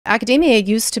Academia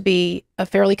used to be a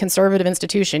fairly conservative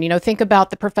institution. Think about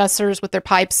the professors with their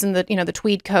pipes and the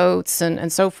tweed coats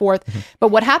and so forth. But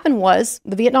what happened was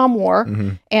the Vietnam War,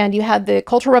 and you had the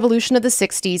Cultural Revolution of the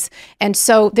 60s. And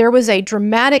so there was a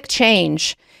dramatic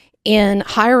change in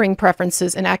hiring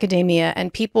preferences in academia,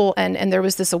 and people, and there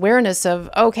was this awareness of,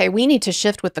 okay, we need to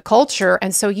shift with the culture.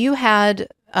 And so you had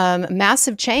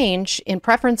massive change in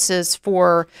preferences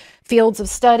for fields of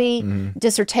study,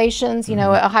 dissertations.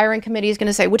 A hiring committee is going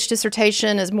to say which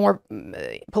dissertation is more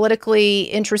politically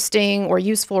interesting or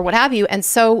useful or what have you. And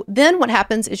so then what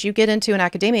happens is you get into an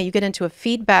academia, you get into a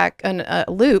feedback and a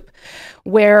loop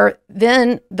where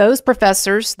then those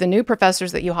professors, the new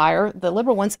professors that you hire, the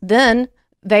liberal ones, then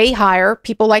they hire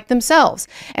people like themselves.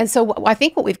 And so I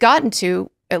think what we've gotten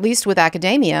to, at least with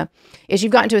academia, is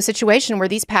you've gotten to a situation where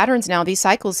these patterns now, these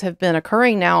cycles have been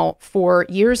occurring now for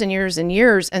years and years and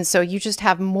years. And so you just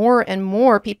have more and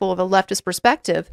more people of a leftist perspective